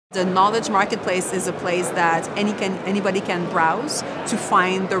The knowledge marketplace is a place that anybody can browse to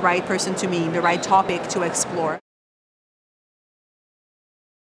find the right person to meet, the right topic to explore.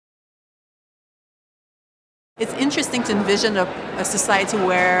 It's interesting to envision a society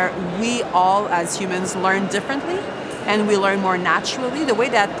where we all as humans learn differently and we learn more naturally, the way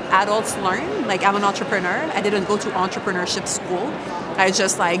that adults learn. Like, I'm an entrepreneur. I didn't go to entrepreneurship school. I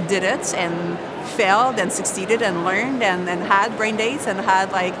just did it and failed and succeeded and learned and had brain dates and had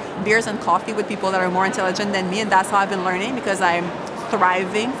beers and coffee with people that are more intelligent than me, and that's how I've been learning, because I'm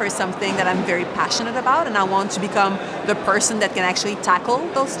thriving for something that I'm very passionate about and I want to become the person that can actually tackle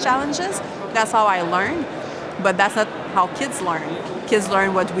those challenges. That's how I learn. But that's not how kids learn. Kids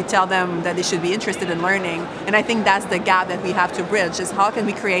learn what we tell them that they should be interested in learning. And I think that's the gap that we have to bridge, is how can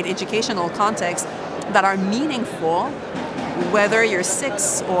we create educational contexts that are meaningful, whether you're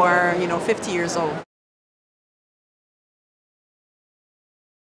 6 or 50 years old.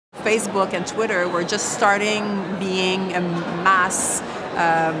 Facebook and Twitter were just starting being a mass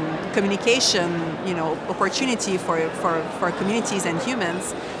communication opportunity for communities and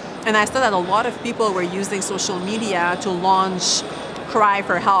humans. And I saw that a lot of people were using social media to launch cry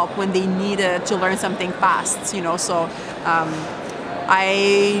for help when they needed to learn something fast. So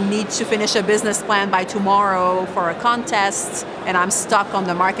I need to finish a business plan by tomorrow for a contest and I'm stuck on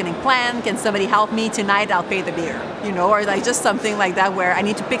the marketing plan. Can somebody help me tonight? I'll pay the beer, or just something like that, where I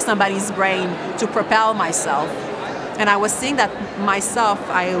need to pick somebody's brain to propel myself. And I was seeing that myself.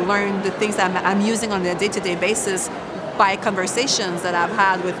 I learned the things that I'm using on a day-to-day basis by conversations that I've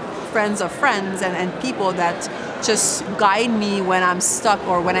had with friends of friends and people that just guide me when I'm stuck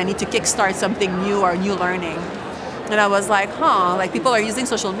or when I need to kickstart something new or new learning. And I was like, people are using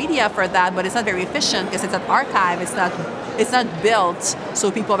social media for that, but it's not very efficient because it's an archive. It's not built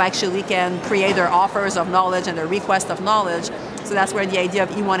so people actually can create their offers of knowledge and their request of knowledge. So that's where the idea of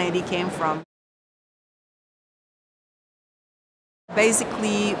E180 came from.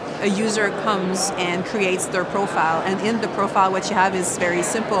 Basically, a user comes and creates their profile, and in the profile what you have is very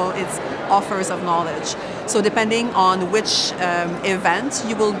simple. It's offers of knowledge. So depending on which event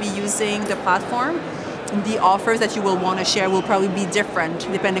you will be using the platform, the offers that you will want to share will probably be different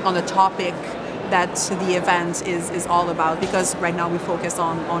depending on the topic that the event is all about, because right now we focus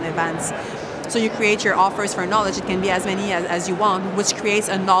on events. So you create your offers for knowledge. It can be as many as you want, which creates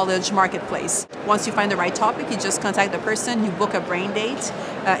a knowledge marketplace. Once you find the right topic, you just contact the person, you book a brain date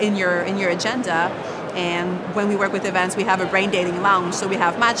in your agenda. And when we work with events, we have a brain dating lounge. So we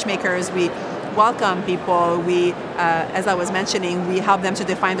have matchmakers, we welcome people, we, as I was mentioning, we help them to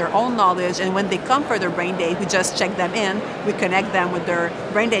define their own knowledge. And when they come for their brain date, we just check them in, we connect them with their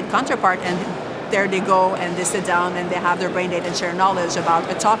brain date counterpart, and there they go and they sit down and they have their brain date and share knowledge about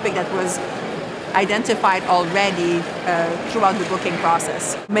a topic that was identified already throughout the booking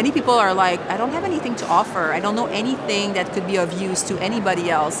process. Many people are like, I don't have anything to offer. I don't know anything that could be of use to anybody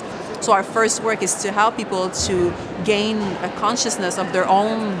else. So our first work is to help people to gain a consciousness of their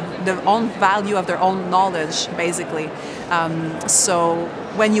own value of their own knowledge, basically. So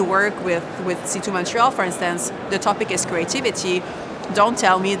when you work with C2 Montreal, for instance, the topic is creativity. Don't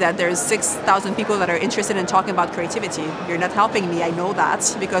tell me that there's 6,000 people that are interested in talking about creativity. You're not helping me, I know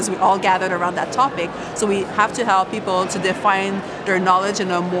that, because we all gathered around that topic. So we have to help people to define their knowledge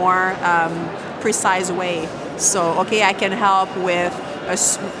in a more precise way. So, okay, I can help with a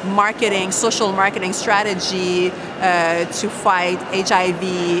social marketing strategy to fight HIV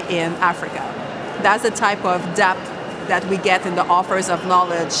in Africa. That's the type of depth that we get in the offers of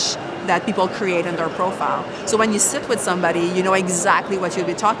knowledge that people create in their profile. So when you sit with somebody, you know exactly what you'll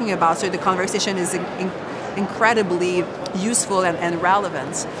be talking about, so the conversation is incredibly useful and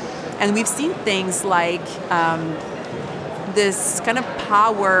relevant. And we've seen things like this kind of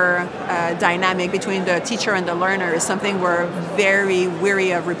power dynamic between the teacher and the learner is something we're very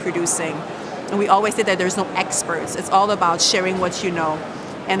weary of reproducing. And we always say that there's no experts. It's all about sharing what you know.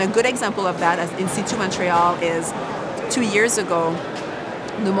 And a good example of that in C2 Montreal is 2 years ago,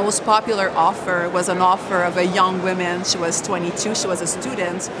 the most popular offer was an offer of a young woman. She was 22, she was a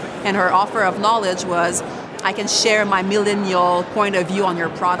student, and her offer of knowledge was, I can share my millennial point of view on your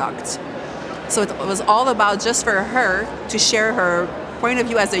product. So it was all about just for her to share her point of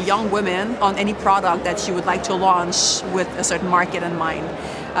view as a young woman on any product that she would like to launch with a certain market in mind.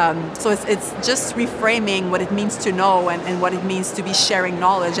 So it's just reframing what it means to know and what it means to be sharing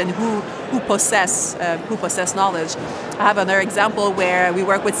knowledge and who possess knowledge. I have another example where we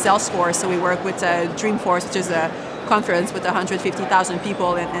work with Salesforce. So we work with Dreamforce, which is a conference with 150,000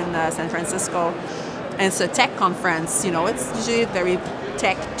 people in San Francisco. And it's a tech conference. It's usually very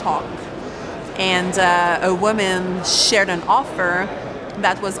tech talk. And a woman shared an offer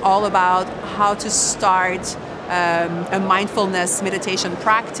that was all about how to start a mindfulness meditation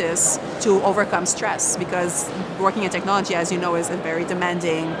practice to overcome stress, because working in technology, as you know, is a very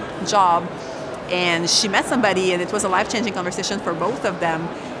demanding job. And she met somebody, and it was a life-changing conversation for both of them.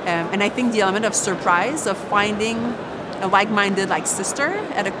 And I think the element of surprise of finding a like-minded sister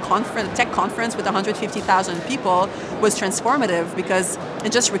at a tech conference with 150,000 people was transformative, because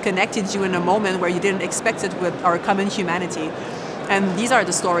it just reconnected you in a moment where you didn't expect it with our common humanity. And these are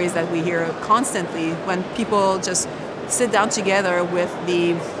the stories that we hear constantly when people just sit down together with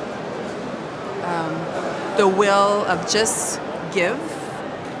the will of just give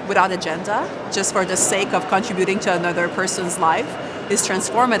without agenda, just for the sake of contributing to another person's life, is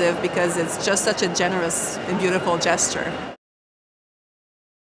transformative, because it's just such a generous and beautiful gesture.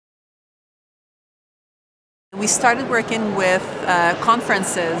 We started working with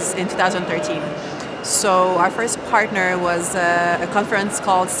conferences in 2013. So our first partner was a conference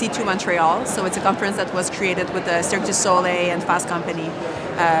called C2 Montreal. So it's a conference that was created with the Cirque du Soleil and Fast Company.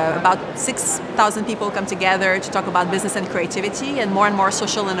 About 6,000 people come together to talk about business and creativity and more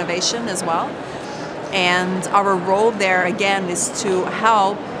social innovation as well. And our role there, again, is to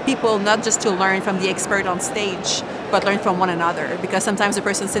help people not just to learn from the expert on stage, but learn from one another. Because sometimes the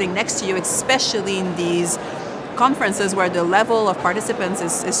person sitting next to you, especially in these conferences where the level of participants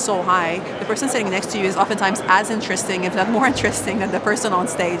is so high, the person sitting next to you is oftentimes as interesting, if not more interesting, than the person on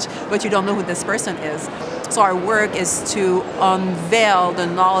stage, but you don't know who this person is. So our work is to unveil the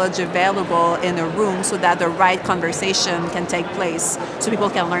knowledge available in a room so that the right conversation can take place, so people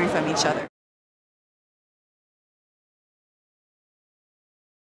can learn from each other.